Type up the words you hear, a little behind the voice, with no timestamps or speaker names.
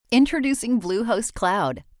Introducing Bluehost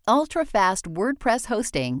Cloud, ultra-fast WordPress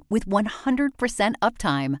hosting with 100%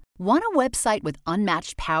 uptime. Want a website with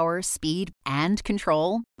unmatched power, speed, and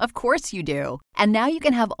control? Of course you do. And now you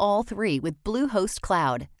can have all three with Bluehost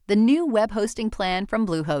Cloud, the new web hosting plan from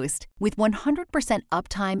Bluehost. With 100%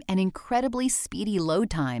 uptime and incredibly speedy load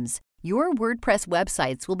times, your WordPress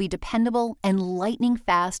websites will be dependable and lightning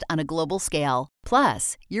fast on a global scale.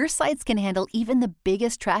 Plus, your sites can handle even the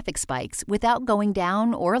biggest traffic spikes without going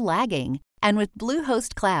down or lagging. And with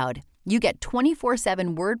Bluehost Cloud, you get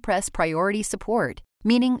 24/7 WordPress priority support,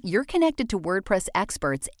 meaning you're connected to WordPress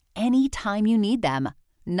experts anytime you need them.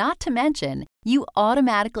 Not to mention, you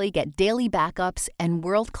automatically get daily backups and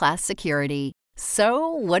world-class security. So,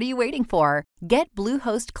 what are you waiting for? Get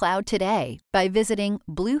Bluehost Cloud today by visiting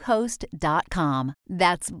Bluehost.com.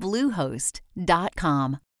 That's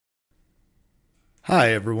Bluehost.com.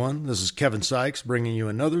 Hi everyone, this is Kevin Sykes bringing you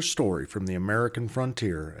another story from the American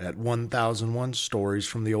frontier at 1001 Stories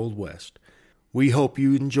from the Old West. We hope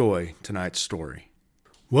you enjoy tonight's story.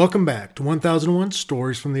 Welcome back to 1001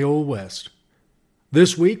 Stories from the Old West.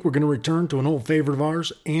 This week we're going to return to an old favorite of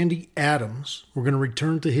ours, Andy Adams. We're going to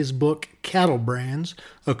return to his book, Cattle Brands,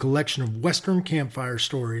 a collection of Western campfire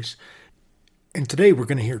stories. And today we're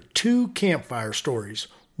going to hear two campfire stories.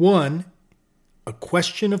 One, A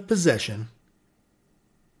Question of Possession,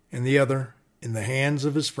 and the other, In the Hands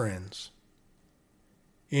of His Friends.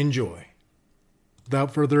 Enjoy.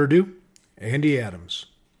 Without further ado, Andy Adams.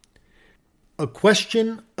 A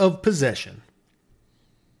Question of Possession.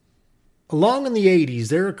 Along in the 80s,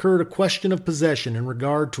 there occurred a question of possession in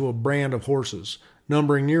regard to a brand of horses,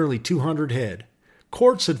 numbering nearly 200 head.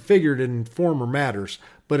 Courts had figured it in former matters,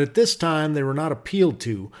 but at this time they were not appealed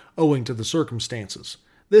to, owing to the circumstances.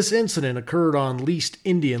 This incident occurred on leased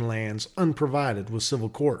Indian lands unprovided with civil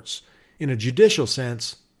courts. In a judicial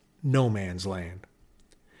sense, no man's land.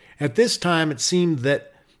 At this time it seemed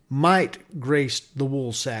that might graced the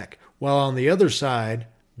woolsack, while on the other side,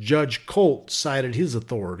 Judge Colt cited his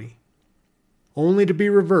authority, only to be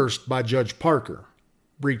reversed by Judge Parker,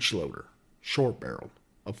 breechloader, short-barreled,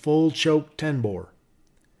 a full-choke 10-bore.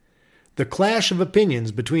 The clash of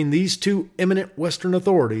opinions between these two eminent Western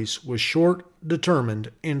authorities was short,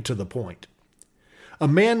 determined, and to the point. A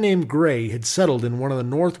man named Gray had settled in one of the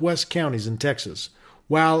northwest counties in Texas,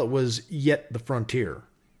 while it was yet the frontier,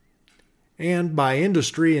 and by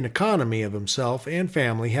industry and economy of himself and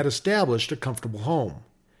family had established a comfortable home.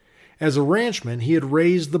 As a ranchman, he had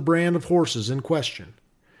raised the brand of horses in question.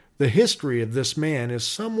 The history of this man is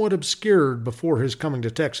somewhat obscured before his coming to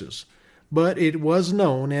Texas, but it was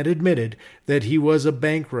known and admitted that he was a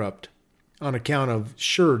bankrupt on account of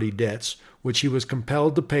surety debts which he was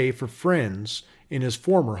compelled to pay for friends in his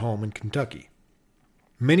former home in Kentucky.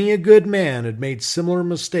 Many a good man had made similar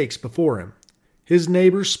mistakes before him. His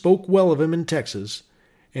neighbors spoke well of him in Texas,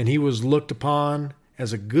 and he was looked upon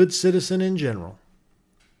as a good citizen in general.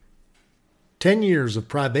 10 years of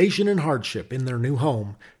privation and hardship in their new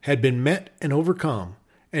home had been met and overcome,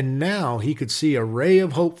 and now he could see a ray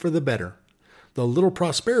of hope for the better. The little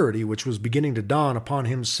prosperity which was beginning to dawn upon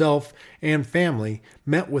himself and family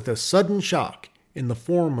met with a sudden shock in the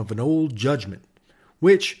form of an old judgment,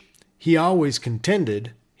 which, he always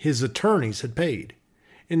contended, his attorneys had paid.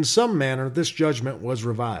 In some manner this judgment was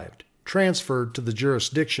revived, transferred to the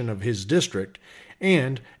jurisdiction of his district,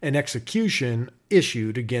 and an execution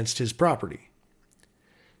issued against his property.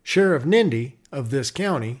 Sheriff Nindy of this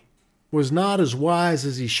county was not as wise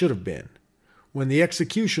as he should have been. When the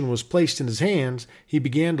execution was placed in his hands, he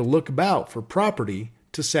began to look about for property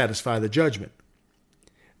to satisfy the judgment.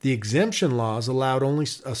 The exemption laws allowed only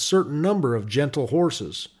a certain number of gentle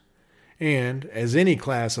horses, and as any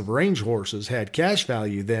class of range horses had cash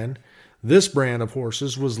value then, this brand of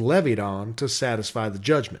horses was levied on to satisfy the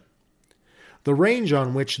judgment. The range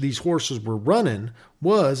on which these horses were running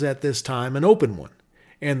was at this time an open one,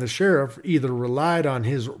 and the sheriff either relied on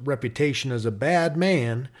his reputation as a bad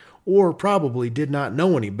man or probably did not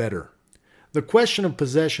know any better. The question of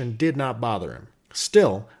possession did not bother him.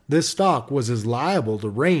 Still, this stock was as liable to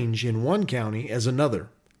range in one county as another.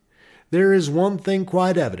 There is one thing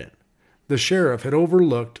quite evident. The sheriff had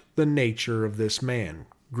overlooked the nature of this man,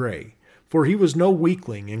 Gray, for he was no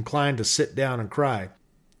weakling inclined to sit down and cry.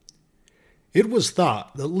 It was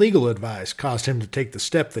thought that legal advice caused him to take the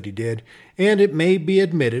step that he did, and it may be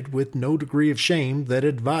admitted with no degree of shame that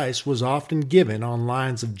advice was often given on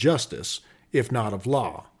lines of justice, if not of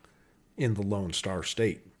law, in the Lone Star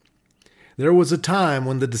State. There was a time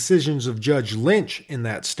when the decisions of Judge Lynch in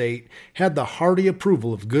that state had the hearty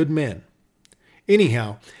approval of good men.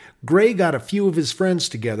 Anyhow, Gray got a few of his friends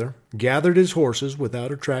together, gathered his horses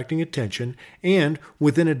without attracting attention, and,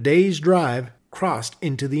 within a day's drive, crossed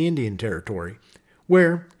into the Indian Territory,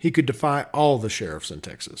 where he could defy all the sheriffs in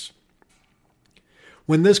Texas.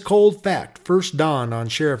 When this cold fact first dawned on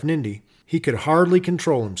Sheriff Nindy, he could hardly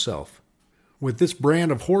control himself. With this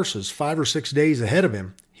brand of horses 5 or 6 days ahead of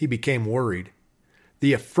him, he became worried.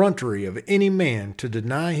 The effrontery of any man to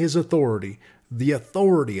deny his authority, the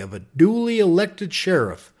authority of a duly elected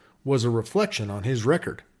sheriff, was a reflection on his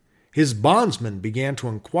record. His bondsmen began to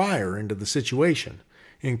inquire into the situation,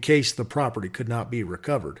 in case the property could not be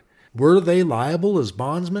recovered. Were they liable as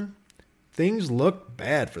bondsmen? Things looked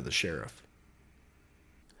bad for the sheriff.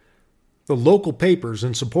 The local papers,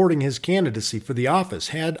 in supporting his candidacy for the office,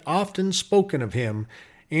 had often spoken of him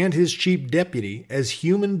and his chief deputy as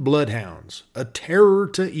human bloodhounds, a terror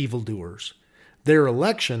to evildoers. Their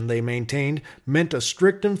election, they maintained, meant a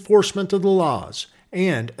strict enforcement of the laws,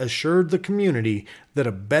 and assured the community that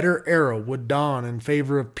a better era would dawn in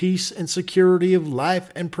favor of peace and security of life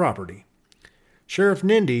and property. Sheriff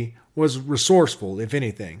Nindy was resourceful, if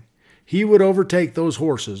anything. He would overtake those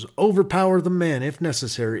horses, overpower the men if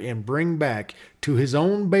necessary, and bring back to his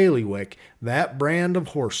own bailiwick that brand of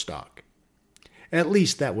horse stock. At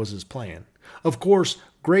least that was his plan. Of course,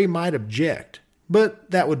 Gray might object, but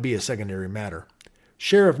that would be a secondary matter.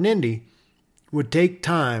 Sheriff Nindy would take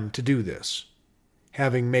time to do this.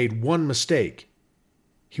 Having made one mistake,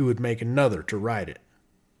 he would make another to right it.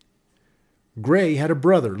 Gray had a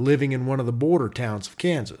brother living in one of the border towns of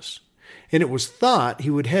Kansas, and it was thought he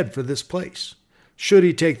would head for this place. Should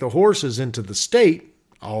he take the horses into the state,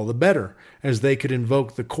 all the better, as they could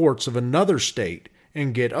invoke the courts of another state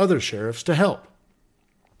and get other sheriffs to help.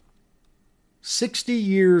 60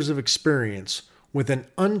 years of experience with an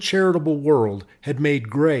uncharitable world had made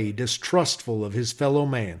Gray distrustful of his fellow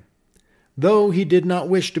man, though he did not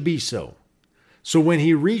wish to be so. So when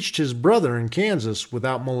he reached his brother in Kansas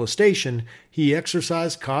without molestation, he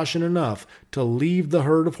exercised caution enough to leave the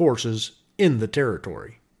herd of horses in the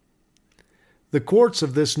territory. The courts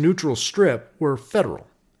of this neutral strip were federal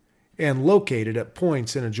and located at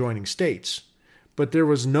points in adjoining states, but there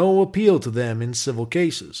was no appeal to them in civil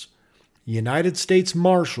cases. United States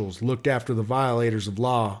Marshals looked after the violators of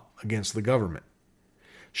law against the government.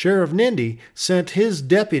 Sheriff Nindy sent his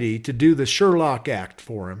deputy to do the Sherlock Act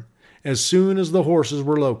for him as soon as the horses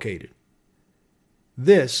were located.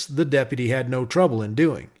 This the deputy had no trouble in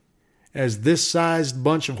doing, as this sized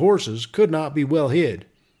bunch of horses could not be well hid,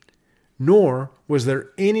 nor was there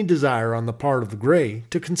any desire on the part of the Gray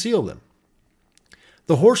to conceal them.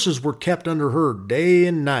 The horses were kept under herd day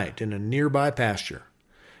and night in a nearby pasture.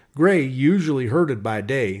 Gray usually herded by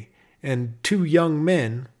day, and 2 young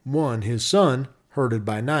men, one his son, herded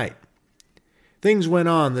by night. Things went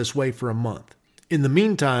on this way for a month. In the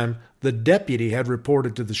meantime, the deputy had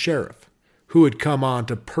reported to the sheriff, who had come on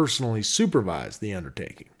to personally supervise the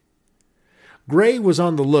undertaking. Gray was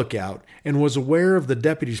on the lookout and was aware of the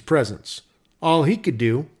deputy's presence. All he could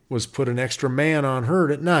do was put an extra man on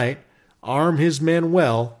herd at night, arm his men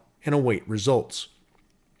well, and await results.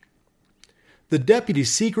 The deputy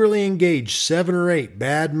secretly engaged 7 or 8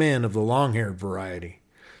 bad men of the long-haired variety,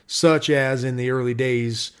 such as in the early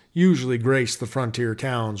days usually graced the frontier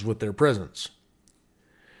towns with their presence.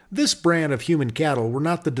 This brand of human cattle were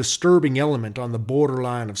not the disturbing element on the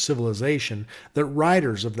borderline of civilization that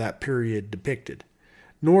writers of that period depicted,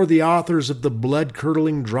 nor the authors of the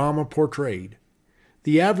blood-curdling drama portrayed.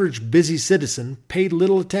 The average busy citizen paid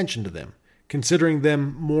little attention to them, considering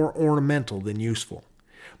them more ornamental than useful.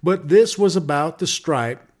 But this was about the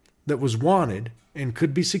stripe that was wanted and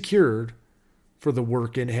could be secured for the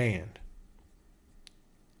work in hand.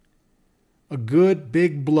 A good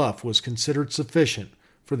big bluff was considered sufficient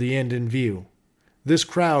for the end in view. This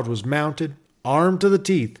crowd was mounted, armed to the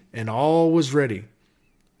teeth, and all was ready.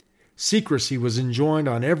 Secrecy was enjoined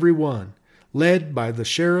on every one. Led by the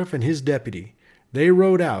sheriff and his deputy, they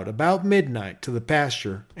rode out about midnight to the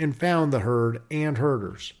pasture and found the herd and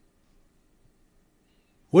herders.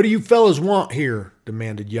 "What do you fellows want here?"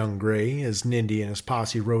 demanded young Gray as Nindy and his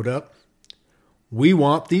posse rode up. "We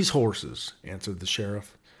want these horses," answered the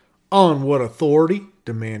sheriff. "On what authority?"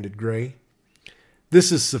 demanded Gray.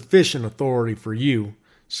 "This is sufficient authority for you,"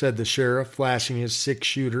 said the sheriff, flashing his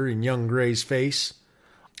 6-shooter in young Gray's face.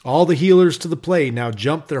 All the heelers to the play now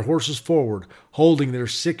jumped their horses forward, holding their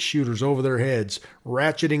 6-shooters over their heads,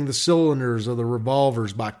 ratcheting the cylinders of the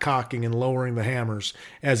revolvers by cocking and lowering the hammers,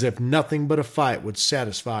 as if nothing but a fight would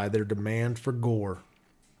satisfy their demand for gore.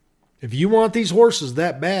 "If you want these horses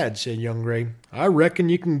that bad," said young Gray, "I reckon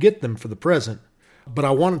you can get them for the present. But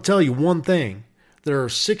I want to tell you one thing. There are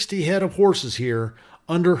 60 head of horses here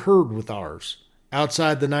under herd with ours,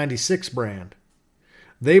 outside the 96 brand.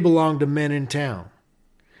 They belong to men in town.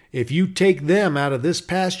 If you take them out of this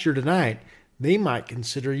pasture tonight, they might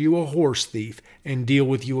consider you a horse thief and deal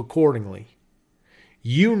with you accordingly.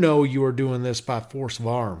 You know you are doing this by force of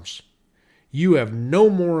arms. You have no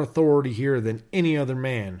more authority here than any other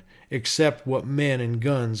man, except what men and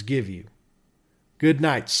guns give you. Good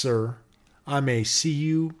night, sir. I may see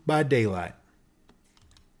you by daylight."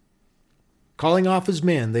 Calling off his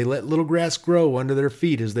men, they let little grass grow under their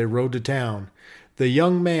feet as they rode to town. The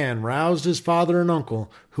young man roused his father and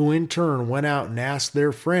uncle, who in turn went out and asked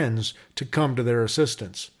their friends to come to their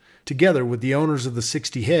assistance. Together with the owners of the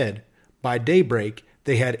 60 head, by daybreak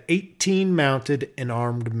they had 18 mounted and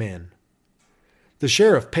armed men. The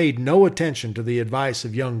sheriff paid no attention to the advice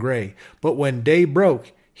of young Gray, but when day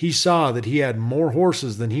broke, he saw that he had more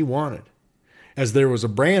horses than he wanted, as there was a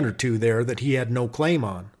brand or two there that he had no claim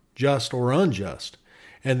on, just or unjust,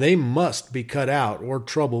 and they must be cut out or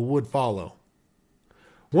trouble would follow.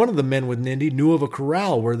 One of the men with Nindy knew of a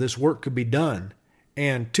corral where this work could be done,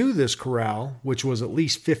 and to this corral, which was at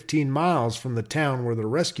least 15 miles from the town where the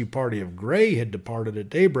rescue party of Gray had departed at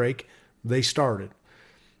daybreak, they started.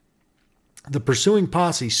 The pursuing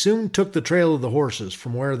posse soon took the trail of the horses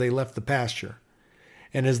from where they left the pasture,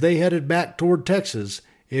 and as they headed back toward Texas,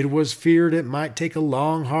 it was feared it might take a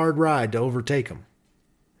long, hard ride to overtake them.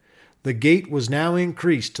 The gait was now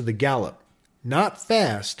increased to the gallop, not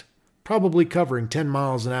fast, probably covering 10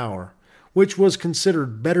 miles an hour, which was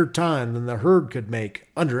considered better time than the herd could make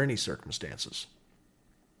under any circumstances.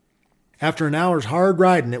 After an hour's hard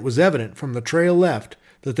riding, it was evident from the trail left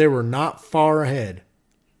that they were not far ahead.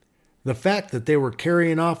 The fact that they were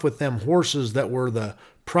carrying off with them horses that were the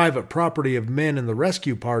private property of men in the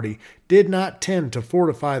rescue party did not tend to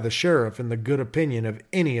fortify the sheriff in the good opinion of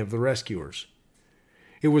any of the rescuers.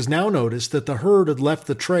 It was now noticed that the herd had left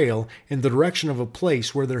the trail in the direction of a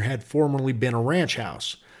place where there had formerly been a ranch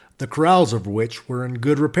house, the corrals of which were in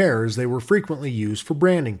good repair as they were frequently used for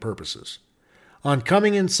branding purposes. On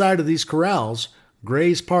coming in sight of these corrals,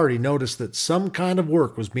 Gray's party noticed that some kind of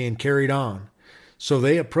work was being carried on, so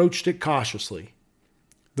they approached it cautiously.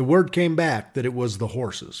 The word came back that it was the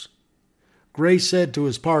horses. Gray said to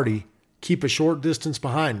his party, "Keep a short distance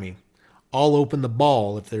behind me. I'll open the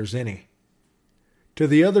ball if there's any." To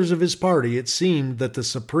the others of his party it seemed that the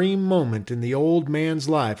supreme moment in the old man's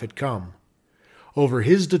life had come. Over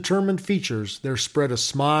his determined features there spread a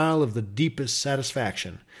smile of the deepest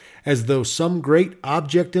satisfaction, as though some great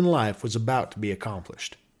object in life was about to be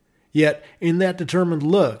accomplished. Yet in that determined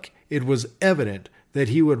look it was evident that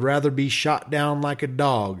he would rather be shot down like a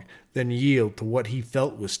dog than yield to what he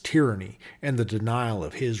felt was tyranny and the denial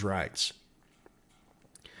of his rights.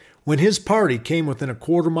 When his party came within a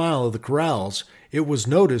quarter mile of the corrals, it was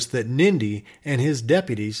noticed that Nindy and his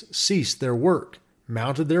deputies ceased their work,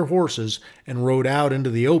 mounted their horses, and rode out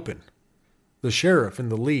into the open, the sheriff in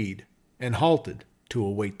the lead, and halted to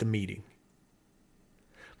await the meeting.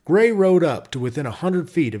 Gray rode up to within 100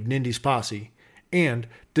 feet of Nindy's posse, and,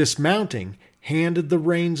 dismounting, handed the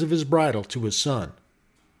reins of his bridle to his son.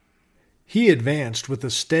 He advanced with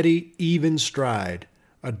a steady, even stride,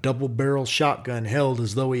 a double-barrel shotgun held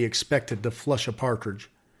as though he expected to flush a partridge.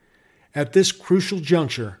 At this crucial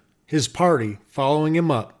juncture, his party, following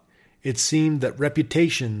him up, it seemed that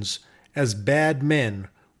reputations as bad men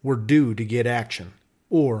were due to get action,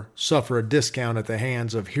 or suffer a discount at the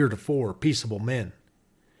hands of heretofore peaceable men.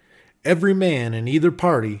 Every man in either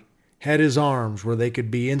party had his arms where they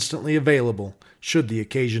could be instantly available should the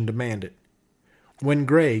occasion demand it. When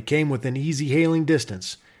Gray came within easy hailing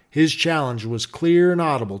distance, his challenge was clear and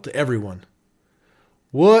audible to everyone.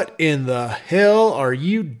 "What in the hell are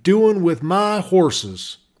you doing with my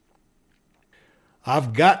horses?"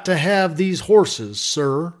 "I've got to have these horses,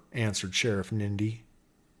 sir," answered Sheriff Nindy.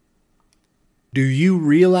 "Do you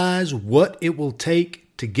realize what it will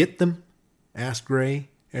take to get them?" asked Gray,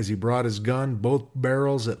 as he brought his gun, both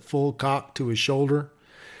barrels at full cock, to his shoulder.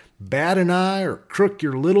 "Bat an eye or crook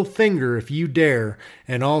your little finger if you dare,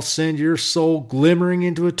 and I'll send your soul glimmering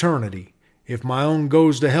into eternity, if my own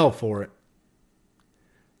goes to hell for it."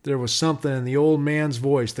 There was something in the old man's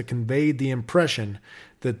voice that conveyed the impression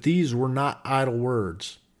that these were not idle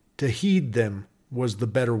words. To heed them was the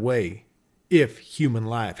better way, if human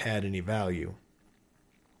life had any value.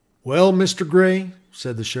 "Well, Mr. Gray,"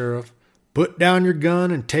 said the sheriff, "put down your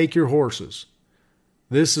gun and take your horses.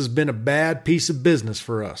 This has been a bad piece of business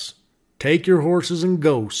for us. Take your horses and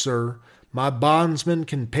go, sir. My bondsmen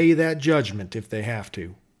can pay that judgment if they have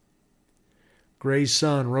to." Gray's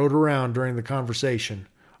son rode around during the conversation,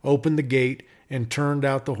 opened the gate, and turned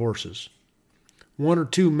out the horses. 1 or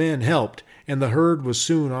 2 men helped, and the herd was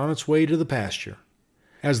soon on its way to the pasture.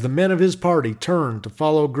 As the men of his party turned to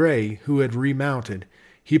follow Gray, who had remounted,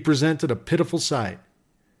 he presented a pitiful sight.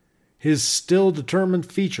 His still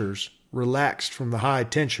determined features, relaxed from the high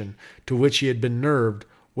tension to which he had been nerved,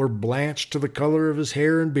 were blanched to the color of his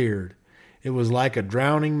hair and beard. It was like a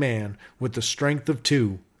drowning man with the strength of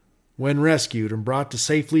 2, when rescued and brought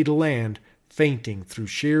safely to land, fainting through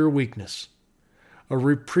sheer weakness. A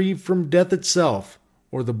reprieve from death itself,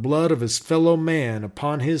 or the blood of his fellow man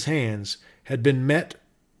upon his hands, had been met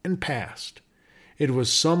and passed. It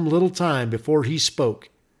was some little time before he spoke.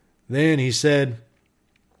 Then he said,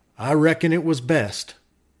 "I reckon it was best,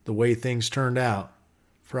 the way things turned out,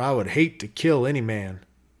 for I would hate to kill any man.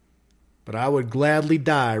 But I would gladly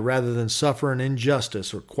die rather than suffer an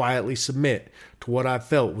injustice or quietly submit to what I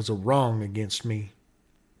felt was a wrong against me."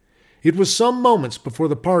 It was some moments before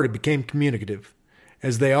the party became communicative,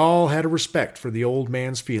 as they all had a respect for the old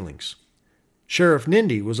man's feelings. Sheriff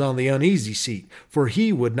Nindy was on the uneasy seat, for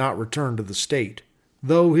he would not return to the state,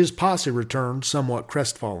 though his posse returned somewhat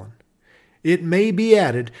crestfallen. It may be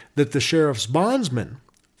added that the sheriff's bondsman,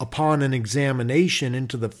 upon an examination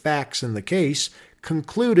into the facts in the case,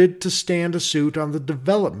 concluded to stand a suit on the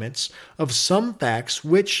developments of some facts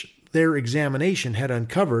which their examination had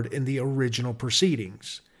uncovered in the original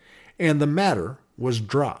proceedings, and the matter was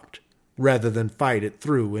dropped rather than fight it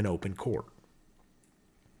through in open court.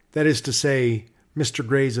 That is to say, Mr.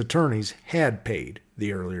 Gray's attorneys had paid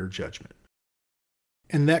the earlier judgment.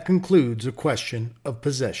 And that concludes a question of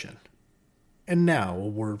possession. And now a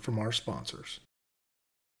word from our sponsors.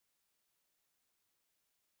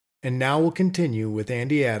 And now we'll continue with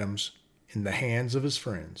Andy Adams, In the Hands of His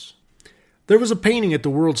Friends. There was a painting at the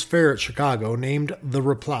World's Fair at Chicago named The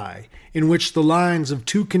Reply, in which the lines of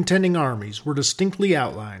 2 contending armies were distinctly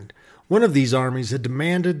outlined. One of these armies had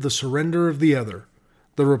demanded the surrender of the other.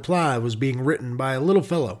 The reply was being written by a little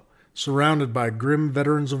fellow, surrounded by grim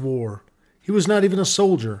veterans of war. He was not even a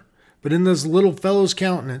soldier, but in this little fellow's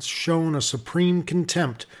countenance shone a supreme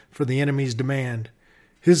contempt for the enemy's demand.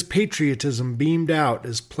 His patriotism beamed out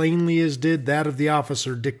as plainly as did that of the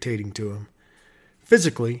officer dictating to him.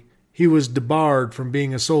 Physically, he was debarred from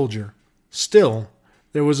being a soldier. Still,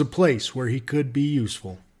 there was a place where he could be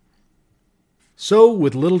useful. So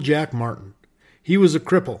with little Jack Martin. He was a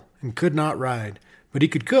cripple and could not ride, but he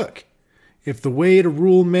could cook. If the way to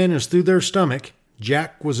rule men is through their stomach,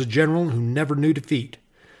 Jack was a general who never knew defeat.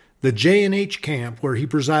 The J&H camp, where he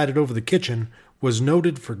presided over the kitchen, was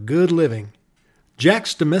noted for good living.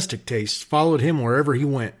 Jack's domestic tastes followed him wherever he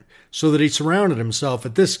went, so that he surrounded himself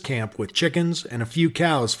at this camp with chickens and a few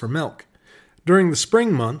cows for milk. During the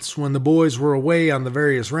spring months, when the boys were away on the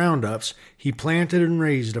various roundups, he planted and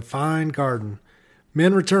raised a fine garden.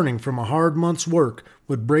 Men returning from a hard month's work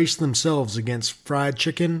would brace themselves against fried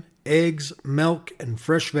chicken, eggs, milk, and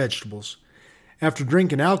fresh vegetables. After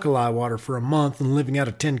drinking alkali water for a month and living out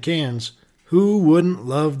of tin cans, who wouldn't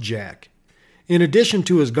love Jack? In addition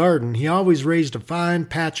to his garden, he always raised a fine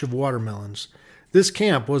patch of watermelons. This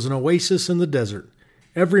camp was an oasis in the desert.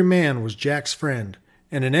 Every man was Jack's friend,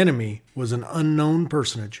 and an enemy was an unknown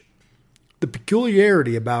personage. The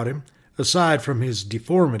peculiarity about him, aside from his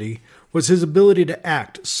deformity, was his ability to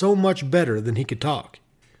act so much better than he could talk.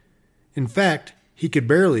 In fact, he could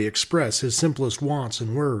barely express his simplest wants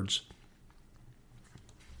in words.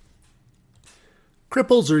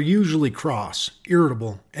 Cripples are usually cross,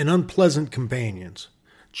 irritable, and unpleasant companions.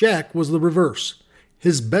 Jack was the reverse.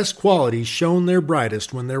 His best qualities shone their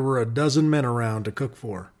brightest when there were a dozen men around to cook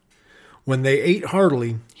for. When they ate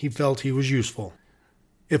heartily, he felt he was useful.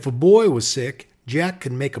 If a boy was sick, Jack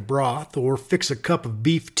could make a broth or fix a cup of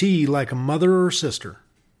beef tea like a mother or sister.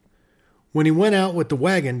 When he went out with the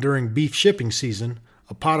wagon during beef shipping season,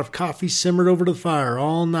 a pot of coffee simmered over the fire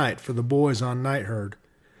all night for the boys on night herd.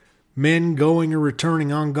 Men going or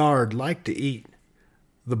returning on guard liked to eat.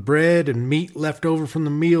 The bread and meat left over from the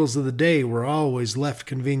meals of the day were always left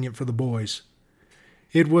convenient for the boys.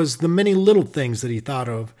 It was the many little things that he thought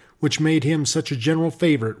of which made him such a general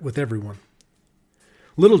favorite with everyone.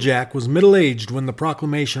 Little Jack was middle-aged when the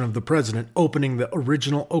proclamation of the president opening the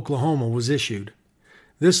original Oklahoma was issued.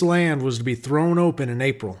 This land was to be thrown open in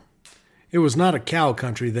April. It was not a cow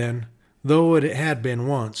country then, though it had been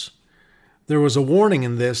once. There was a warning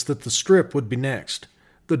in this that the Strip would be next.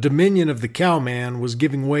 The dominion of the cowman was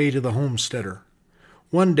giving way to the homesteader.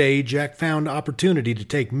 One day Jack found opportunity to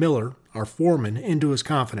take Miller, our foreman, into his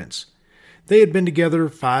confidence. They had been together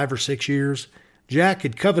 5 or 6 years. Jack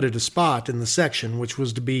had coveted a spot in the section which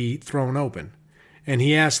was to be thrown open, and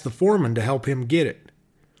he asked the foreman to help him get it.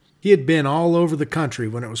 He had been all over the country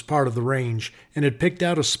when it was part of the range and had picked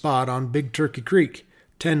out a spot on Big Turkey Creek,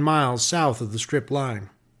 10 miles south of the strip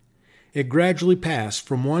line. It gradually passed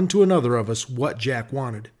from one to another of us what Jack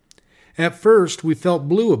wanted. At first, we felt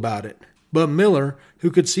blue about it, but Miller,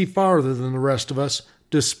 who could see farther than the rest of us,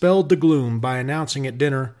 dispelled the gloom by announcing at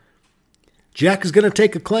dinner, "Jack is going to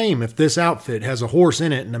take a claim if this outfit has a horse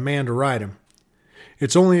in it and a man to ride him.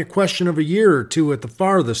 It's only a question of a year or two at the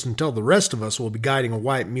farthest until the rest of us will be guiding a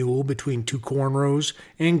white mule between two corn rows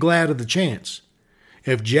and glad of the chance.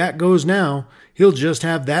 If Jack goes now, he'll just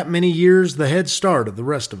have that many years the head start of the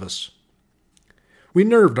rest of us." We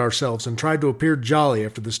nerved ourselves and tried to appear jolly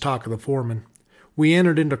after this talk of the foreman. We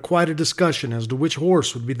entered into quite a discussion as to which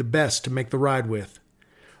horse would be the best to make the ride with.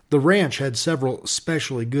 The ranch had several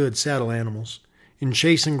especially good saddle animals. In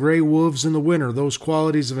chasing gray wolves in the winter, those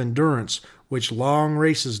qualities of endurance which long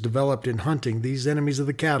races developed in hunting these enemies of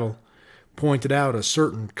the cattle pointed out a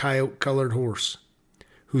certain coyote-colored horse,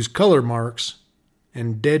 whose color marks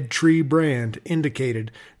and dead tree brand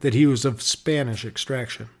indicated that he was of Spanish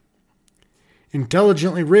extraction.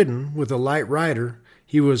 Intelligently ridden, with a light rider,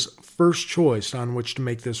 he was first choice on which to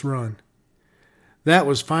make this run. That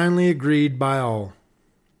was finally agreed by all.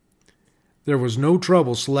 There was no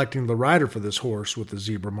trouble selecting the rider for this horse with the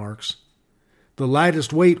zebra marks. The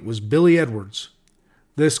lightest weight was Billy Edwards.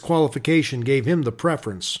 This qualification gave him the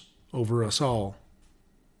preference over us all.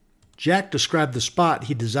 Jack described the spot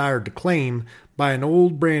he desired to claim by an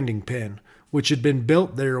old branding pen, which had been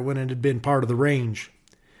built there when it had been part of the range.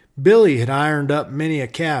 Billy had ironed up many a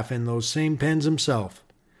calf in those same pens himself.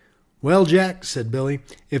 "Well, Jack," said Billy,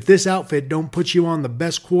 "if this outfit don't put you on the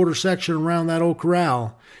best quarter section around that old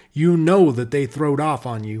corral, you know that they throwed off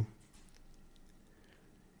on you."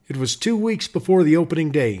 It was 2 weeks before the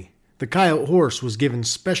opening day. The coyote horse was given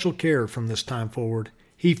special care from this time forward.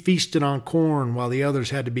 He feasted on corn while the others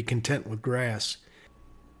had to be content with grass.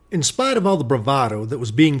 In spite of all the bravado that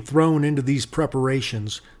was being thrown into these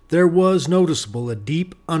preparations, there was noticeable a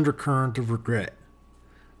deep undercurrent of regret.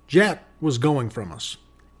 Jack was going from us.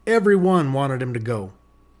 Every one wanted him to go.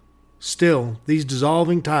 Still, these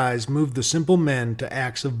dissolving ties moved the simple men to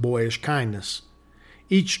acts of boyish kindness.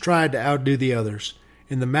 Each tried to outdo the others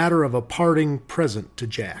in the matter of a parting present to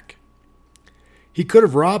Jack. He could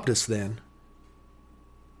have robbed us then.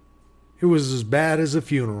 It was as bad as a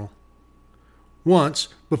funeral. Once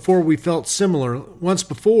before we felt similarly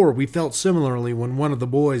when one of the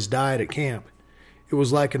boys died at camp. It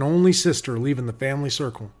was like an only sister leaving the family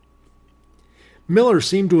circle. Miller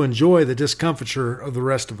seemed to enjoy the discomfiture of the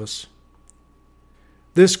rest of us.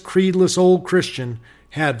 This creedless old Christian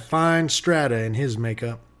had fine strata in his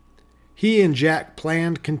makeup. He and Jack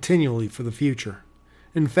planned continually for the future.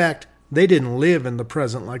 In fact, they didn't live in the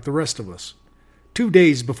present like the rest of us. 2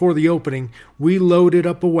 days before the opening, we loaded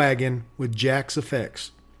up a wagon with Jack's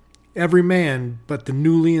effects. Every man but the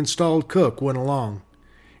newly installed cook went along.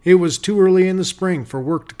 It was too early in the spring for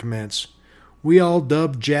work to commence. We all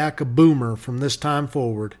dubbed Jack a boomer from this time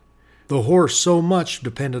forward. The horse so much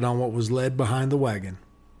depended on what was led behind the wagon.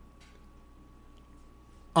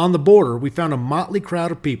 On the border, we found a motley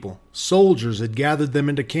crowd of people. Soldiers had gathered them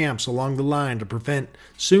into camps along the line to prevent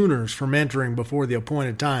Sooners from entering before the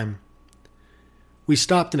appointed time. We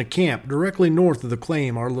stopped in a camp directly north of the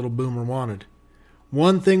claim our little boomer wanted.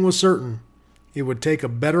 One thing was certain. It would take a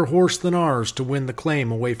better horse than ours to win the claim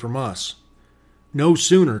away from us. No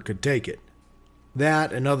Sooner could take it.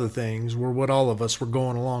 That and other things were what all of us were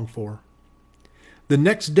going along for. The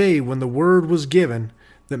next day, when the word was given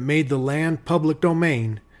that made the land public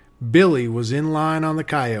domain, Billy was in line on the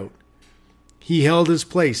coyote. He held his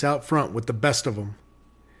place out front with the best of them.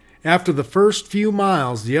 After the first few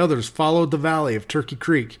miles, the others followed the valley of Turkey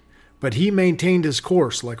Creek, but he maintained his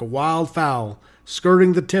course like a wild fowl,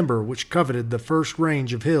 skirting the timber which coveted the first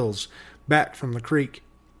range of hills back from the creek.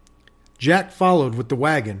 Jack followed with the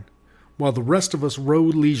wagon, while the rest of us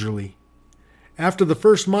rode leisurely. After the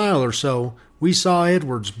first mile or so, we saw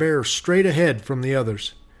Edwards bear straight ahead from the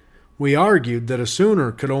others. We argued that a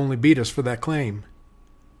Sooner could only beat us for that claim.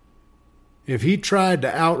 If he tried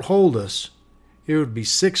to outhold us, it would be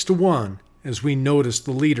 6-1, as we noticed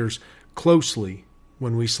the leaders closely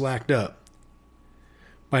when we slacked up.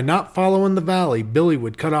 By not following the valley, Billy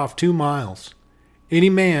would cut off 2 miles. Any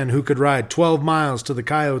man who could ride 12 miles to the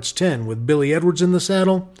Coyote's 10 with Billy Edwards in the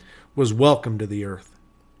saddle was welcome to the earth.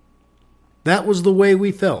 That was the way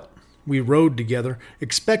we felt. We rode together,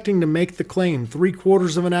 expecting to make the claim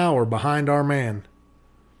 3/4 of an hour behind our man.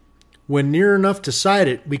 When near enough to sight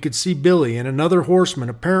it, we could see Billy and another horseman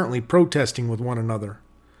apparently protesting with one another.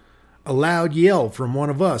 A loud yell from one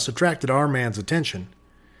of us attracted our man's attention.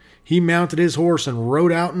 He mounted his horse and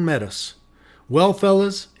rode out and met us. Well,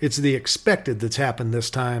 fellas, it's the expected that's happened this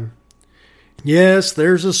time. Yes,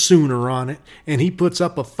 there's a Sooner on it, and he puts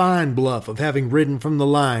up a fine bluff of having ridden from the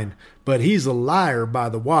line, but he's a liar by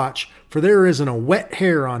the watch, for there isn't a wet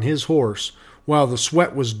hair on his horse, while the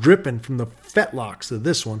sweat was dripping from the fetlocks of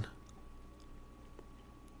this one.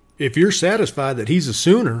 If you're satisfied that he's a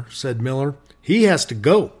Sooner, said Miller, he has to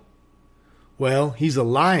go. Well, he's a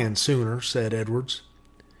lying Sooner, said Edwards.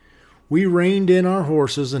 We reined in our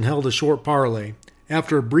horses and held a short parley.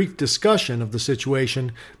 After a brief discussion of the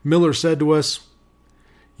situation, Miller said to us,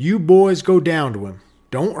 "You boys go down to him.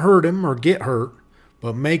 Don't hurt him or get hurt,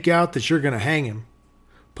 but make out that you're going to hang him.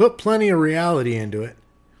 Put plenty of reality into it,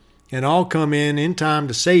 and I'll come in time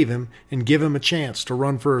to save him and give him a chance to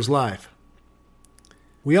run for his life."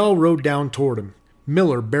 We all rode down toward him.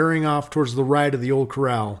 Miller, bearing off towards the right of the old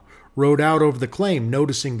corral, rode out over the claim,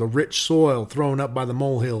 noticing the rich soil thrown up by the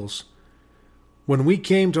molehills. When we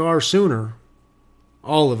came to our Sooner,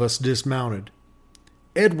 all of us dismounted.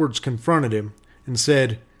 Edwards confronted him and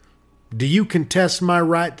said, "Do you contest my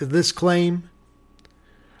right to this claim?"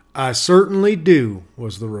 "I certainly do,"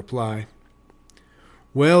 was the reply.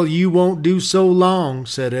 "Well, you won't do so long,"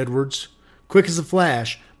 said Edwards. Quick as a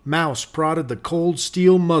flash, Mouse prodded the cold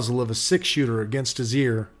steel muzzle of a six-shooter against his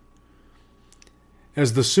ear.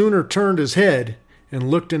 As the Sooner turned his head and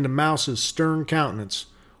looked into Mouse's stern countenance,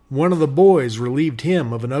 one of the boys relieved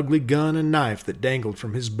him of an ugly gun and knife that dangled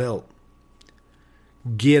from his belt.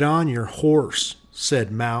 "Get on your horse,"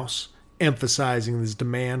 said Mouse, emphasizing his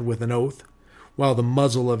demand with an oath, while the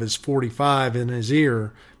muzzle of his .45 in his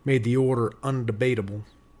ear made the order undebatable.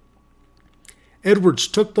 Edwards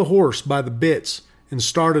took the horse by the bits and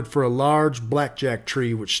started for a large blackjack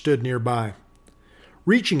tree which stood nearby.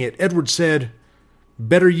 Reaching it, Edwards said,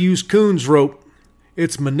 "Better use Coon's rope.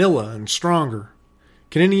 It's manila and stronger.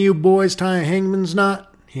 Can any of you boys tie a hangman's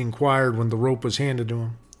knot?" he inquired when the rope was handed to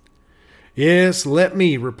him. "Yes, let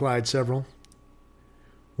me," replied several.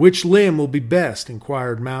 "Which limb will be best?"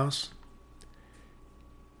 inquired Mouse.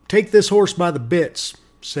 "Take this horse by the bits,"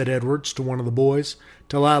 said Edwards to one of the boys,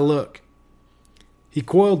 "till I look." He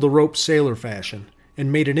coiled the rope sailor fashion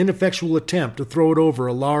and made an ineffectual attempt to throw it over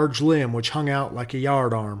a large limb which hung out like a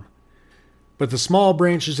yardarm. But the small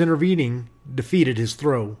branches intervening defeated his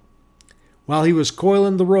throw. While he was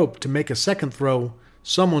coiling the rope to make a second throw,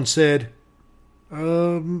 someone said,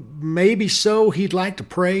 Maybe so he'd like to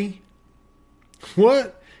pray."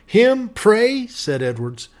 "What? Him pray?" said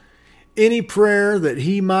Edwards. "Any prayer that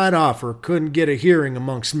he might offer couldn't get a hearing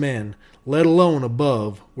amongst men, let alone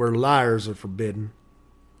above, where liars are forbidden."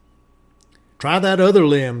 "Try that other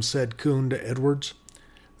limb," said Coon to Edwards.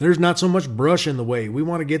 "There's not so much brush in the way. We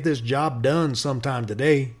want to get this job done sometime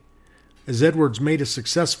today." As Edwards made a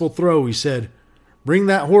successful throw, he said, "Bring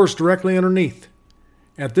that horse directly underneath."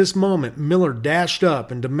 At this moment, Miller dashed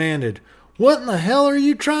up and demanded, "What in the hell are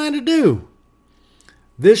you trying to do?"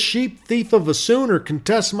 "This sheep thief of a Sooner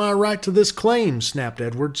contests my right to this claim," snapped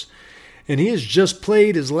Edwards, "and he has just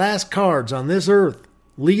played his last cards on this earth.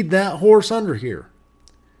 Lead that horse under here."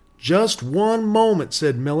 "Just one moment,"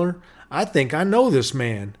 said Miller. "I think I know this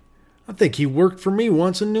man. I think he worked for me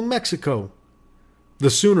once in New Mexico." The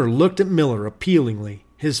Sooner looked at Miller appealingly,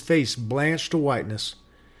 his face blanched to whiteness.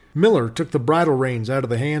 Miller took the bridle reins out of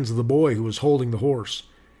the hands of the boy who was holding the horse,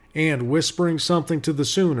 and, whispering something to the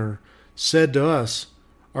Sooner, said to us,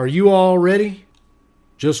 "Are you all ready?"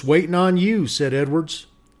 "Just waiting on you," said Edwards.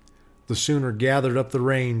 The Sooner gathered up the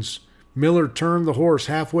reins. Miller turned the horse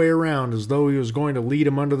halfway around as though he was going to lead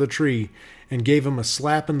him under the tree, and gave him a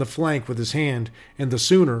slap in the flank with his hand, and the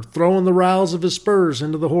Sooner, throwing the rowels of his spurs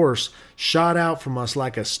into the horse, shot out from us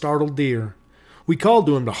like a startled deer. We called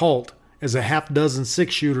to him to halt, as a half-dozen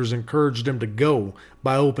six-shooters encouraged him to go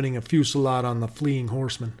by opening a fusillade on the fleeing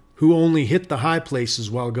horseman, who only hit the high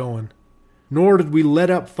places while going. Nor did we let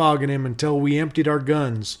up fogging him until we emptied our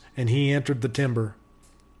guns and he entered the timber.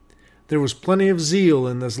 There was plenty of zeal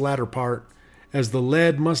in this latter part, as the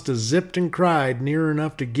lead must have zipped and cried near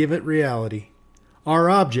enough to give it reality. Our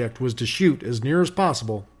object was to shoot as near as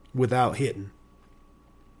possible without hitting.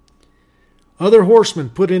 Other horsemen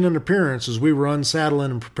put in an appearance as we were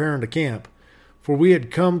unsaddling and preparing to camp, for we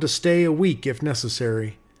had come to stay a week if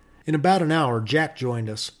necessary. In about an hour, Jack joined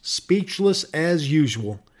us, speechless as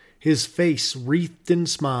usual, his face wreathed in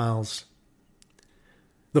smiles.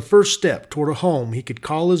 The first step toward a home he could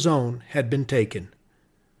call his own had been taken.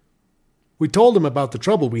 We told him about the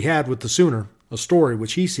trouble we had with the Sooner, a story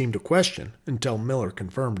which he seemed to question until Miller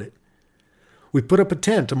confirmed it. We put up a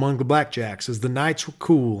tent among the blackjacks as the nights were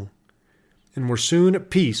cool, and were soon at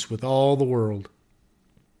peace with all the world.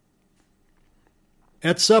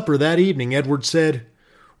 At supper that evening, Edward said,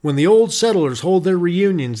 "When the old settlers hold their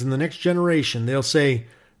reunions in the next generation, they'll say,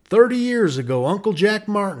 30 years ago, Uncle Jack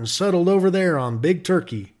Martin settled over there on Big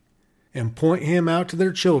Turkey,' and point him out to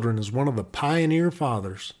their children as one of the pioneer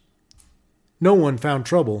fathers." No one found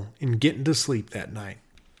trouble in getting to sleep that night.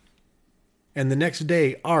 And the next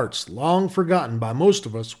day, arts, long forgotten by most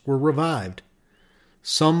of us, were revived.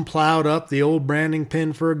 Some plowed up the old branding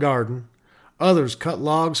pen for a garden. Others cut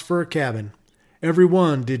logs for a cabin. Every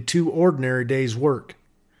one did 2 ordinary days' work.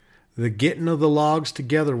 The getting of the logs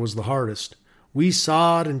together was the hardest. We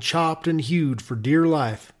sawed and chopped and hewed for dear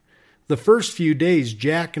life. The first few days,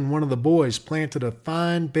 Jack and one of the boys planted a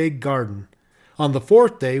fine big garden. On the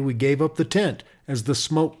 4th day, we gave up the tent as the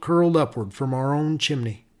smoke curled upward from our own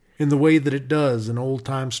chimney, in the way that it does in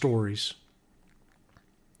old-time stories.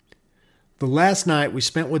 The last night we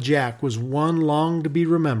spent with Jack was one long to be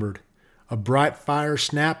remembered. A bright fire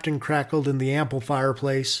snapped and crackled in the ample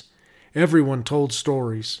fireplace. Everyone told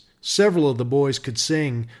stories. Several of the boys could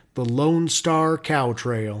sing the Lone Star Cow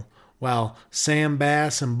Trail, while Sam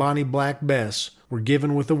Bass and Bonnie Black Bess were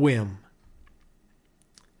given with a whim.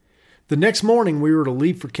 The next morning we were to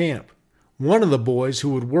leave for camp. One of the boys who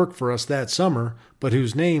would work for us that summer, but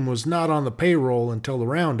whose name was not on the payroll until the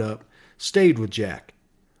roundup, stayed with Jack.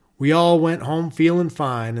 We all went home feeling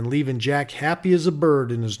fine and leaving Jack happy as a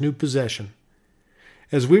bird in his new possession.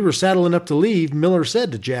 As we were saddling up to leave, Miller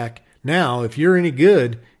said to Jack, "Now, if you're any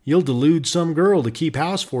good, you'll delude some girl to keep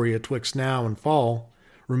house for you 'twixt now and fall.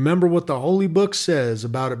 Remember what the Holy Book says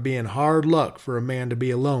about it being hard luck for a man to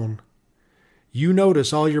be alone. You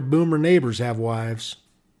notice all your boomer neighbors have wives.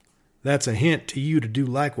 That's a hint to you to do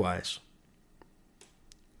likewise."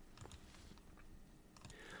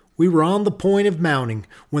 We were on the point of mounting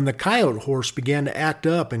when the coyote horse began to act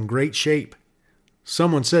up in great shape.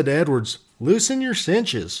 Someone said to Edwards, "Loosen your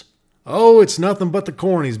cinches." "Oh, it's nothing but the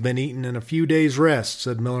corn he's been eating and a few days' rest,"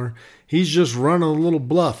 said Miller. "He's just running a little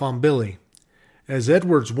bluff on Billy." As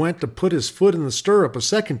Edwards went to put his foot in the stirrup a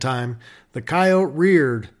second time, the coyote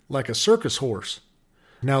reared like a circus horse.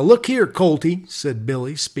 "Now look here, Colty," said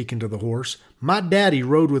Billy, speaking to the horse. "My daddy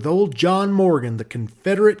rode with old John Morgan, the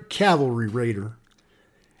Confederate cavalry raider.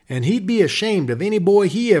 And he'd be ashamed of any boy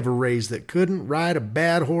he ever raised that couldn't ride a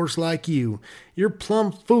bad horse like you. You're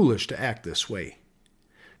plumb foolish to act this way.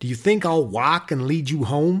 Do you think I'll walk and lead you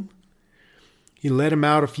home?" He led him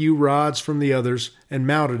out a few rods from the others and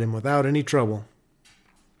mounted him without any trouble.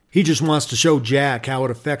 "He just wants to show Jack how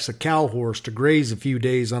it affects a cow horse to graze a few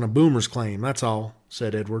days on a boomer's claim, that's all,"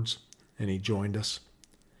 said Edwards, and he joined us.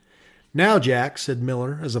 "Now, Jack," said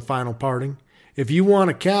Miller as a final parting, "if you want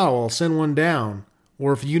a cow, I'll send one down.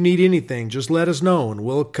 Or if you need anything, just let us know and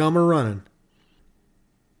we'll come a-running.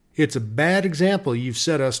 It's a bad example you've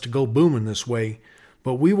set us to go booming this way,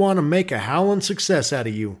 but we want to make a howling success out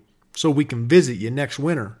of you so we can visit you next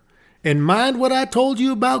winter. And mind what I told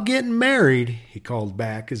you about getting married," he called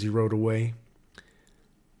back as he rode away.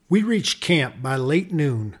 We reached camp by late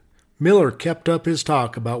noon. Miller kept up his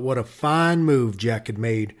talk about what a fine move Jack had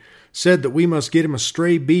made, said that we must get him a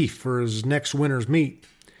stray beef for his next winter's meat.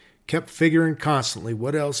 Kept figuring constantly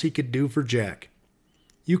what else he could do for Jack.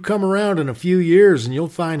 "You come around in a few years and you'll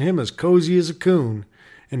find him as cozy as a coon,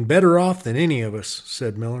 and better off than any of us,"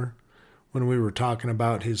 said Miller, when we were talking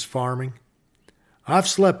about his farming. "I've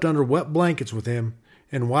slept under wet blankets with him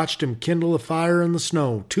and watched him kindle a fire in the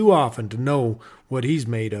snow too often to know what he's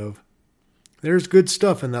made of. There's good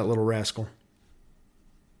stuff in that little rascal."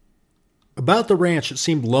 About the ranch, it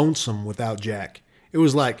seemed lonesome without Jack. It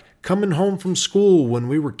was like coming home from school when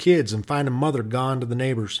we were kids and finding Mother gone to the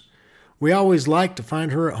neighbors. We always liked to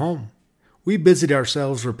find her at home. We busied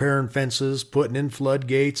ourselves repairing fences, putting in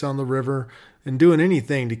floodgates on the river, and doing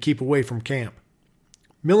anything to keep away from camp.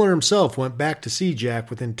 Miller himself went back to see Jack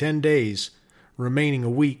within 10 days, remaining a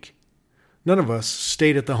week. None of us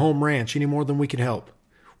stayed at the home ranch any more than we could help.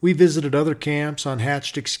 We visited other camps on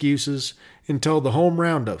hatched excuses until the home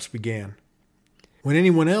roundups began. When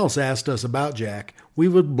anyone else asked us about Jack, we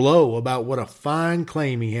would blow about what a fine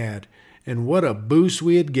claim he had and what a boost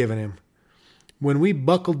we had given him. When we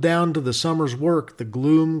buckled down to the summer's work, the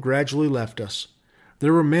gloom gradually left us.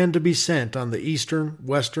 There were men to be sent on the eastern,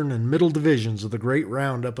 western, and middle divisions of the great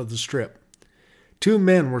roundup of the Strip. 2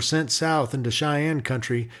 men were sent south into Cheyenne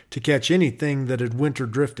country to catch anything that had winter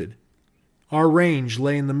drifted. Our range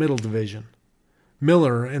lay in the middle division.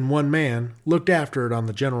 Miller and 1 man looked after it on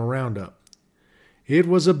the general roundup. It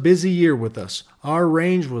was a busy year with us. Our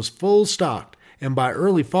range was full stocked, and by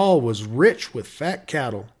early fall was rich with fat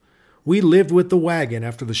cattle. We lived with the wagon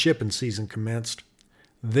after the shipping season commenced.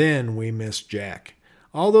 Then we missed Jack.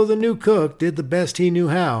 Although the new cook did the best he knew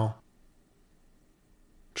how,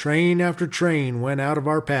 Train after train went out of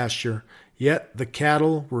our pasture, yet the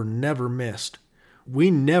cattle were never missed. We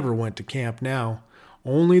never went to camp now.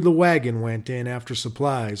 Only the wagon went in after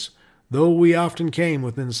supplies, though we often came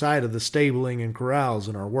within sight of the stabling and corrals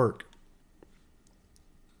in our work.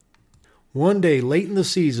 One day late in the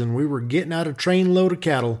season we were getting out a trainload of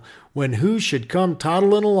cattle when who should come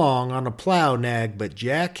toddling along on a plow nag but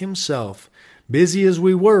Jack himself. Busy as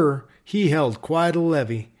we were, he held quite a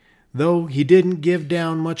levee, though he didn't give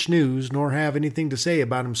down much news nor have anything to say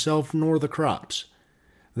about himself nor the crops.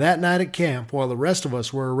 That night at camp, while the rest of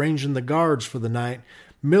us were arranging the guards for the night,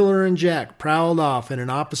 Miller and Jack prowled off in an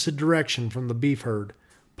opposite direction from the beef herd,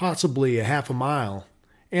 possibly a half a mile,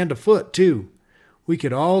 and afoot too. We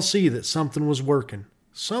could all see that something was working.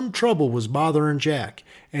 Some trouble was bothering Jack,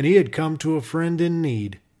 and he had come to a friend in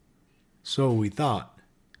need. So we thought.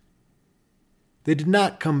 They did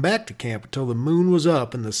not come back to camp until the moon was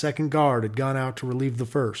up and the second guard had gone out to relieve the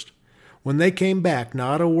first. When they came back,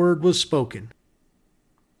 not a word was spoken.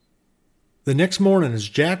 The next morning, as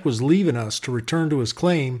Jack was leaving us to return to his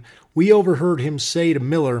claim, we overheard him say to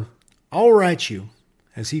Miller, "All right, you."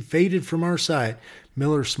 As he faded from our sight,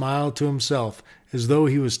 Miller smiled to himself, as though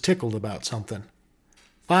he was tickled about something.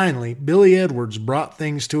 Finally, Billy Edwards brought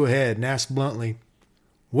things to a head and asked bluntly,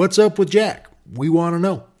 "What's up with Jack? We want to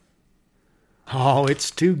know." "Oh, it's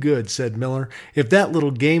too good," said Miller. "If that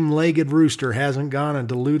little game-legged rooster hasn't gone and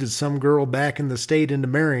deluded some girl back in the state into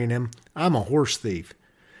marrying him, I'm a horse thief.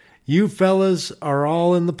 You fellas are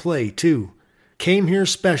all in the play, too. Came here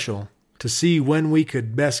special to see when we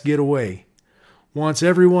could best get away. Wants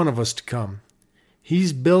every one of us to come.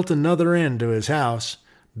 He's built another end to his house,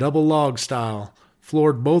 double log style,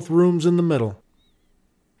 floored both rooms in the middle.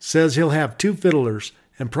 Says he'll have 2 fiddlers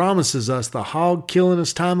and promises us the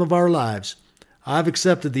hog-killingest time of our lives. I've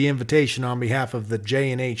accepted the invitation on behalf of the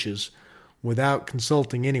J&H's without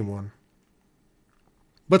consulting anyone."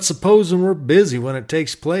 "But supposing we're busy when it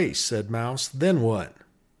takes place," said Mouse, "then what?"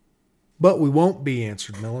 "But we won't be,"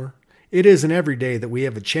 answered Miller. "It isn't every day that we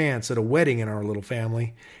have a chance at a wedding in our little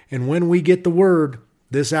family, and when we get the word,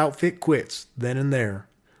 this outfit quits, then and there.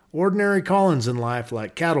 Ordinary callings in life,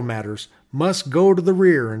 like cattle matters, must go to the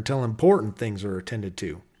rear until important things are attended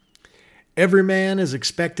to. Every man is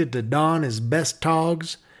expected to don his best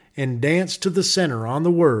togs and dance to the center on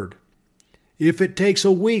the word. If it takes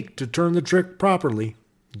a week to turn the trick properly,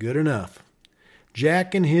 good enough.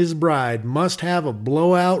 Jack and his bride must have a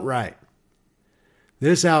blowout right.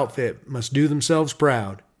 This outfit must do themselves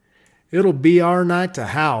proud. It'll be our night to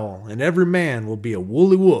howl, and every man will be a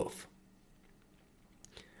woolly wolf."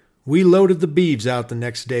 We loaded the beeves out the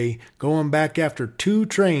next day, going back after 2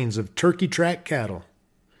 trains of turkey track cattle.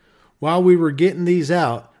 While we were getting these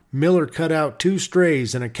out, Miller cut out 2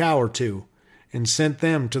 strays and a cow or 2, and sent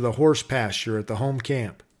them to the horse pasture at the home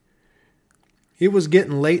camp. It was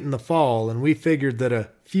getting late in the fall, and we figured that a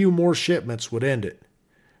few more shipments would end it.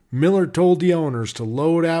 Miller told the owners to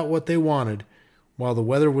load out what they wanted while the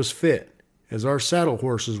weather was fit, as our saddle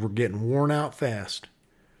horses were getting worn out fast.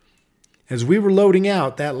 As we were loading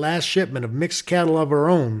out that last shipment of mixed cattle of our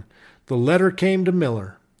own, the letter came to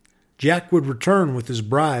Miller. Jack would return with his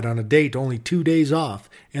bride on a date only 2 days off,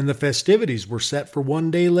 and the festivities were set for 1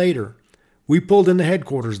 day later. We pulled into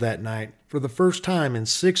headquarters that night for the first time in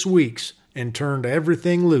 6 weeks and turned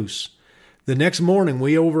everything loose. The next morning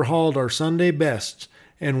we overhauled our Sunday bests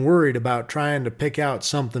and worried about trying to pick out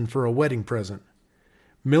something for a wedding present.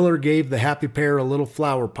 Miller gave the happy pair a little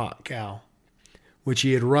flower pot cow, which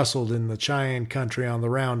he had rustled in the Cheyenne country on the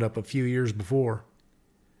roundup a few years before.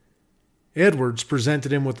 Edwards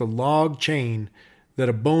presented him with a log chain that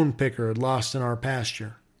a bone picker had lost in our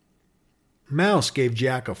pasture. Mouse gave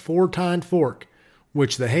Jack a 4-tined fork,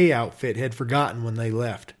 which the hay outfit had forgotten when they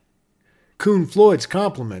left. Coon Floyd's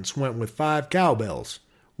compliments went with 5 cowbells,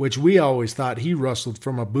 which we always thought he rustled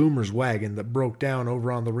from a boomer's wagon that broke down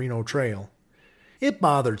over on the Reno Trail. It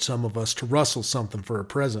bothered some of us to rustle something for a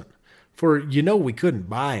present, for we couldn't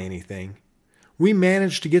buy anything. We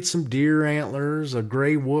managed to get some deer antlers, a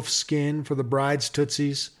gray wolf skin for the bride's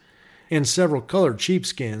tootsies, and several colored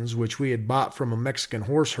sheepskins which we had bought from a Mexican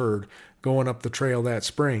horse herd going up the trail that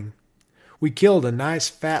spring. We killed a nice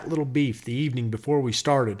fat little beef the evening before we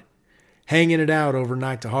started, hanging it out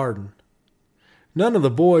overnight to harden. None of the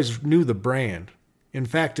boys knew the brand. In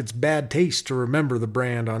fact, it's bad taste to remember the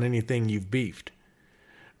brand on anything you've beefed.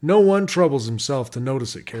 No one troubles himself to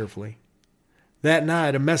notice it carefully. That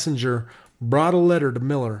night, a messenger brought a letter to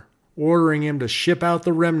Miller, ordering him to ship out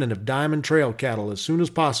the remnant of Diamond Trail cattle as soon as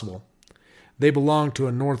possible. They belonged to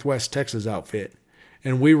a Northwest Texas outfit,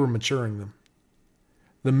 and we were maturing them.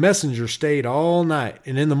 The messenger stayed all night,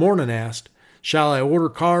 and in the morning asked, Shall I order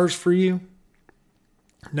cars for you?"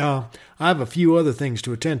 "No, I have a few other things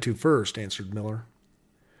to attend to first," answered Miller.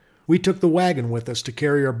 We took the wagon with us to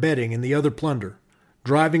carry our bedding and the other plunder,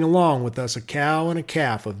 driving along with us a cow and a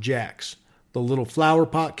calf of Jack's, the little flower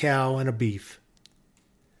pot cow and a beef.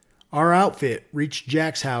 Our outfit reached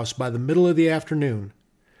Jack's house by the middle of the afternoon.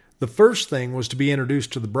 The first thing was to be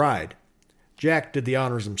introduced to the bride. Jack did the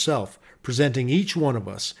honors himself, presenting each one of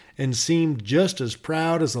us, and seemed just as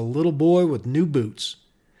proud as a little boy with new boots.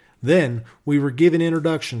 Then we were given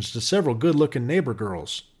introductions to several good-looking neighbor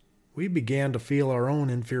girls. We began to feel our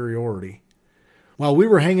own inferiority. While we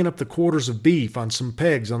were hanging up the quarters of beef on some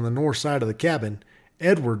pegs on the north side of the cabin,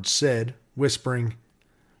 Edwards said, whispering,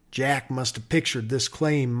 "Jack must have pictured this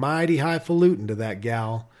claim mighty highfalutin to that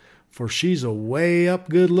gal, for she's a way-up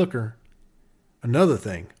good looker. Another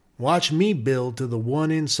thing, watch me build to the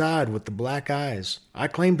one inside with the black eyes. I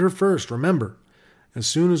claimed her first, remember. As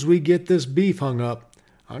soon as we get this beef hung up,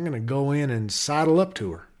 I'm going to go in and sidle up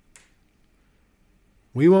to her."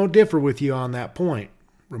 "We won't differ with you on that point,"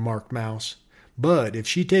 remarked Mouse. "But if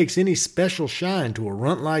she takes any special shine to a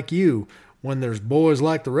runt like you when there's boys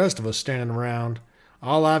like the rest of us standing around,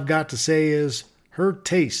 all I've got to say is, her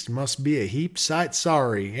taste must be a heap sight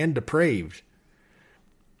sorry and depraved.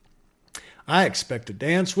 I expect to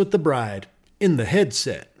dance with the bride, in the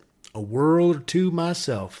headset, a whirl or two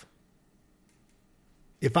myself."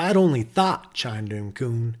 "If I'd only thought," chimed in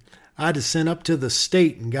Coon, "I'd have sent up to the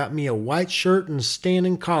state and got me a white shirt and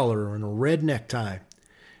standing collar and a red necktie.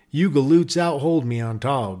 You galoots outhold me on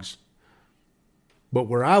togs. But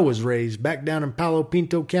where I was raised, back down in Palo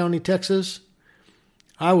Pinto County, Texas,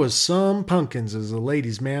 I was some pumpkins as a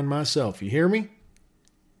ladies' man myself, you hear me?"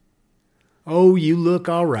 "Oh, you look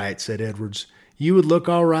all right," said Edwards. "You would look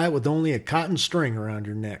all right with only a cotton string around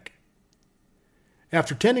your neck."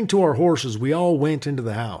 After tending to our horses, we all went into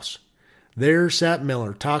the house. There sat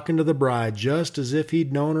Miller, talking to the bride just as if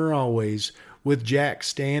he'd known her always, with Jack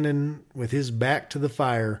standing with his back to the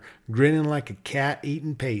fire, grinning like a cat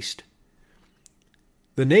eating paste.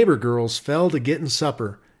 The neighbor girls fell to getting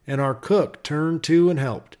supper, and our cook turned to and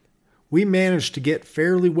helped. We managed to get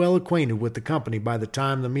fairly well acquainted with the company by the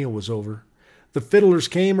time the meal was over. The fiddlers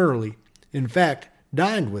came early, in fact,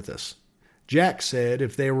 dined with us. Jack said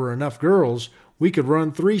if there were enough girls, we could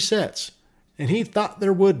run 3 sets, and he thought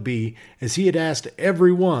there would be, as he had asked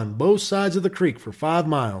every one both sides of the creek for 5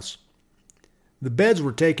 miles. The beds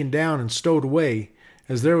were taken down and stowed away,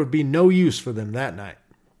 as there would be no use for them that night.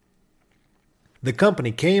 The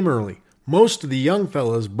company came early. Most of the young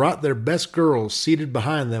fellows brought their best girls seated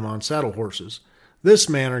behind them on saddle horses. This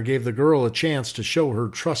manner gave the girl a chance to show her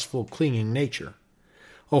trustful, clinging nature.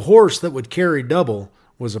 A horse that would carry double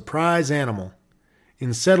was a prize animal.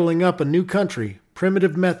 In settling up a new country,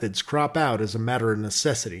 primitive methods crop out as a matter of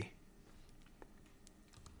necessity.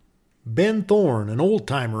 Ben Thorne, an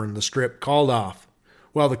old-timer in the Strip, called off.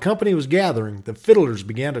 While the company was gathering, the fiddlers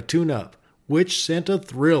began to tune up, which sent a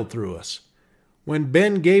thrill through us. When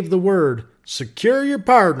Ben gave the word, "Secure your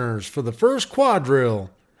partners for the first quadrille,"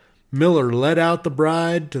 Miller led out the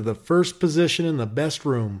bride to the first position in the best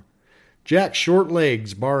room, Jack's short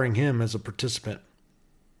legs barring him as a participant.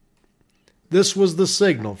 This was the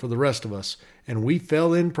signal for the rest of us, and we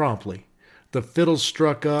fell in promptly. The fiddles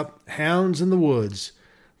struck up, "Hounds in the Woods."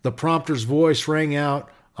 The prompter's voice rang out,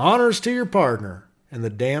 "Honors to your partner," and the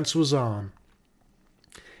dance was on.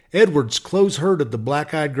 Edwards close-herded the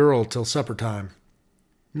black-eyed girl till supper time.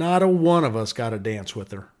 Not a one of us got a dance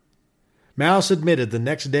with her. Mouse admitted the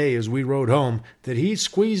next day as we rode home that he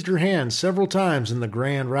squeezed her hand several times in the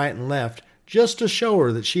grand right and left just to show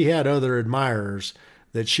her that she had other admirers,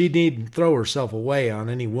 that she needn't throw herself away on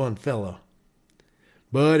any one fellow.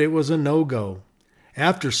 But it was a no-go.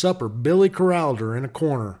 After supper, Billy corralled her in a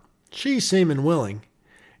corner, she seeming willing,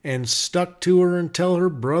 and stuck to her until her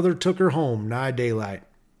brother took her home nigh daylight.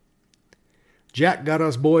 Jack got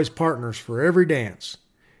us boys partners for every dance.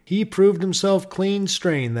 He proved himself clean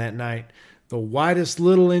strained that night, the whitest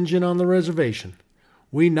little Injun on the reservation.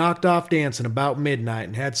 We knocked off dancing about midnight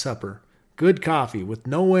and had supper. Good coffee with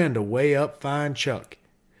no end of way-up fine chuck.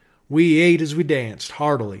 We ate as we danced,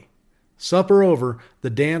 heartily. Supper over, the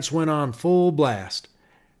dance went on full blast.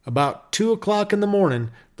 About 2 o'clock in the morning,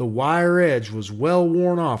 the wire edge was well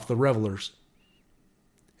worn off the revelers,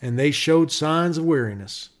 and they showed signs of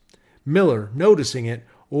weariness. Miller, noticing it,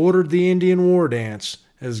 ordered the Indian war dance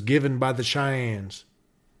as given by the Cheyennes.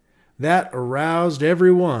 That aroused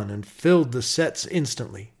every one and filled the sets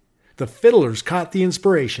instantly. The fiddlers caught the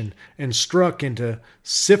inspiration and struck into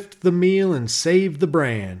 "Sift the Meal and Save the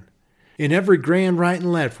Bran." In every grand right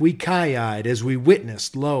and left we ki-eyed as we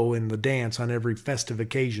witnessed low in the dance on every festive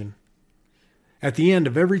occasion. At the end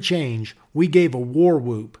of every change, we gave a war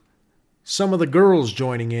whoop, some of the girls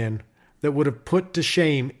joining in that would have put to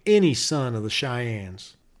shame any son of the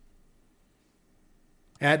Cheyennes.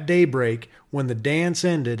 At daybreak, when the dance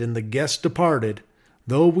ended and the guests departed,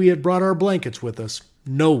 though we had brought our blankets with us,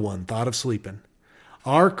 no one thought of sleeping.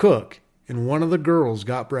 Our cook and one of the girls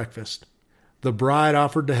got breakfast. The bride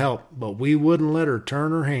offered to help, but we wouldn't let her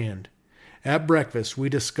turn her hand. At breakfast, we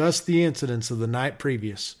discussed the incidents of the night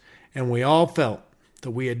previous, and we all felt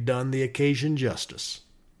that we had done the occasion justice.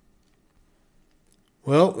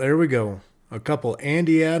 Well, there we go. A couple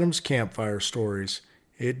Andy Adams campfire stories.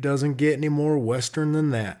 It doesn't get any more Western than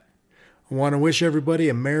that. I want to wish everybody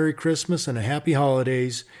a Merry Christmas and a Happy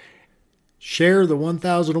Holidays. Share the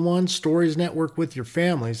 1001 Stories Network with your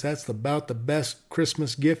families. That's about the best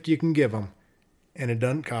Christmas gift you can give them. And it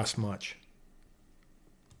doesn't cost much.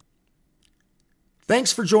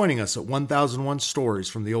 Thanks for joining us at 1001 Stories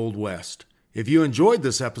from the Old West. If you enjoyed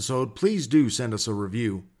this episode, please do send us a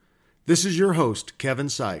review. This is your host, Kevin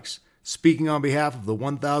Sykes, speaking on behalf of the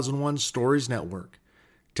 1001 Stories Network.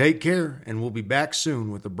 Take care, and we'll be back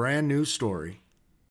soon with a brand new story.